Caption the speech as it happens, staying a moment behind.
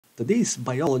Today's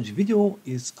biology video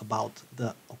is about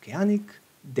the oceanic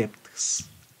depths,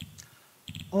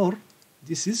 or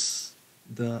this is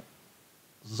the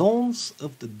zones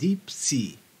of the deep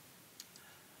sea.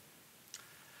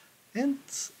 And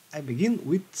I begin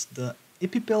with the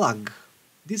epipelag.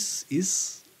 This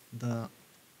is the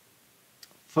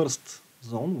first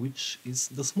zone, which is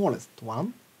the smallest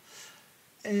one,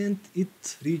 and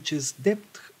it reaches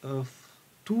depth of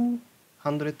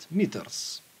 200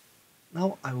 meters.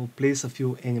 Now I will place a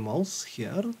few animals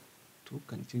here to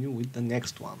continue with the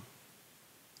next one.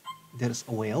 There's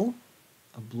a whale,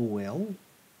 a blue whale,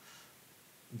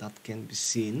 that can be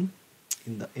seen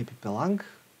in the epipelag,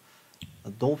 a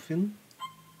dolphin,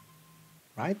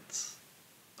 right?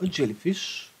 A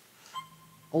jellyfish,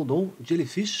 although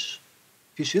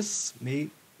fishes may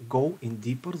go in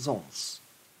deeper zones.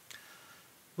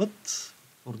 But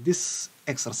for this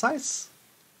exercise,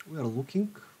 we are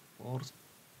looking for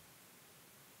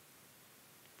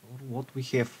what we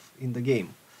have in the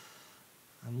game.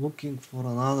 I'm looking for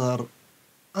another...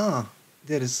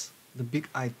 there is the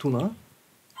big-eyed tuna,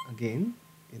 again,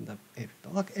 in the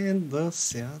epipelag, and the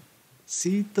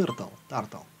sea turtle.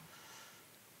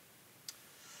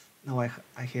 Now I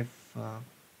have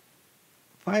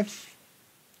 5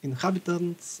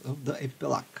 inhabitants of the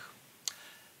epipelag.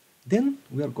 Then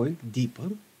we are going deeper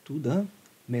to the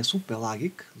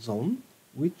mesopelagic zone,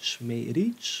 which may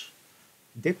reach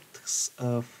depths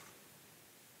of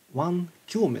 1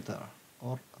 kilometer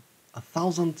or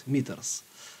 1,000 meters.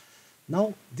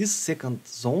 Now this second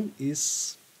zone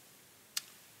is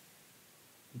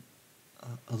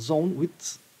a zone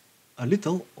with a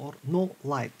little or no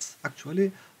light.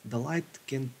 Actually, the light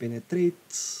can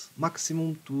penetrate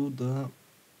maximum to the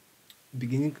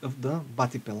beginning of the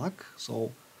bathypelag.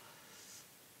 So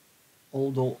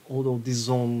although this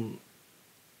zone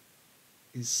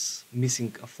is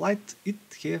missing of light, it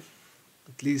have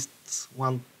at least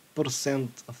 1%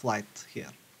 of light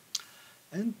here.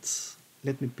 And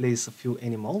let me place a few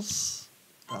animals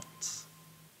that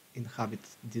inhabit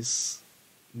this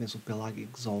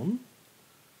mesopelagic zone.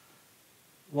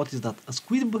 What is that? A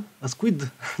squid? No squid.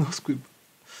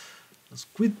 A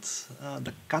squid,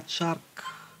 the cat shark,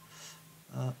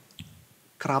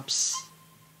 crabs,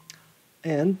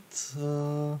 and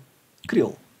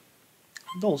krill.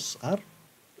 Those are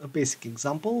basic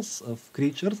examples of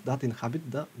creatures that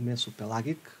inhabit the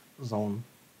mesopelagic zone.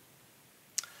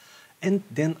 And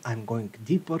then I'm going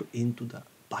deeper into the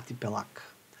bathypelag.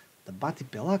 The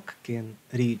bathypelag can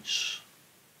reach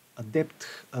a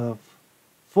depth of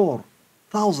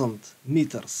 4,000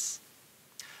 meters.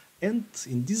 And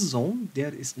in this zone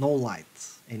there is no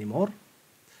light anymore.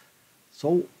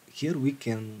 So here we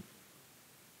can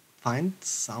find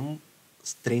some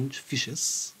strange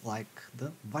fishes like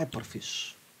the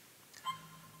viperfish,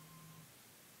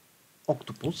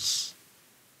 octopus,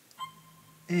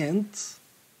 and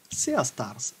sea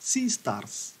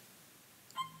stars.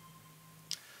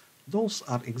 Those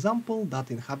are examples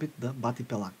that inhabit the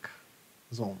bathypelagic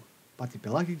zone.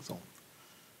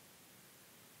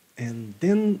 And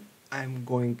then I'm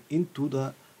going into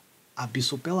the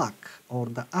abyssopelag, or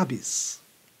the abyss.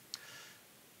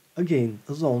 Again,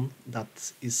 a zone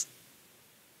that is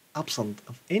absent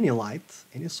of any light,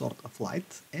 any sort of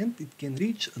light, and it can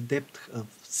reach a depth of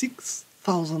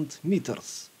 6,000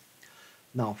 meters.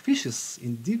 Now, fishes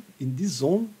in this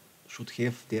zone should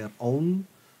have their own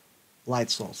light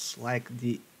source, like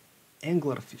the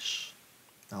anglerfish.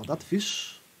 Now, that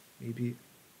fish, maybe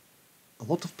a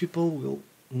lot of people will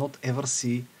not ever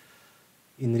see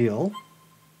in real,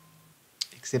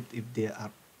 except if they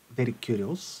are very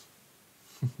curious.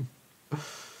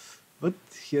 But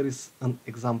here is an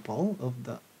example of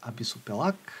the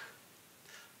abyssopelag,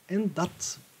 and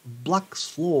that black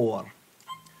swallower.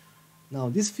 Now,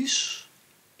 this fish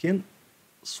can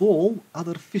swallow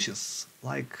other fishes,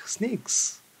 like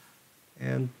snakes,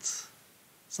 and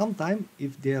sometimes,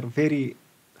 if they are very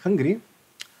hungry,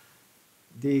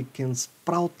 they can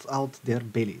sprout out their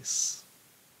bellies.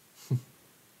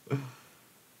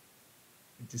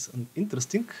 It is an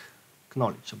interesting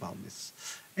knowledge about this.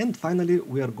 And finally,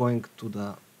 we are going to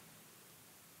the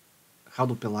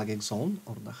hadopelagic zone,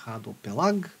 or the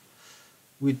hadopelag,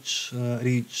 which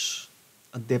reach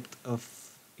a depth of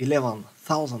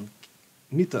 11,000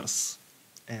 meters.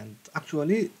 And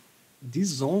actually, these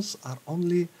zones are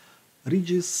only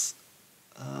ridges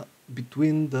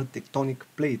between the tectonic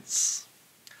plates.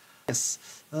 Yes,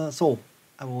 so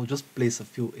I will just place a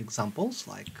few examples,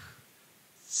 like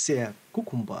sea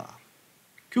cucumber,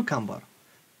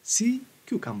 sea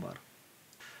cucumber,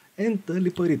 and the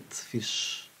liparit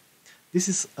fish. This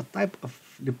is a type of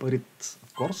liparit,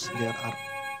 of course. There are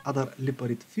other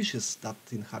liparite fishes that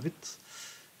inhabit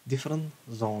different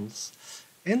zones.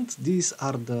 And these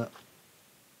are the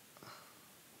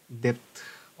depth,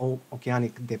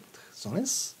 oceanic depth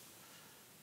zones.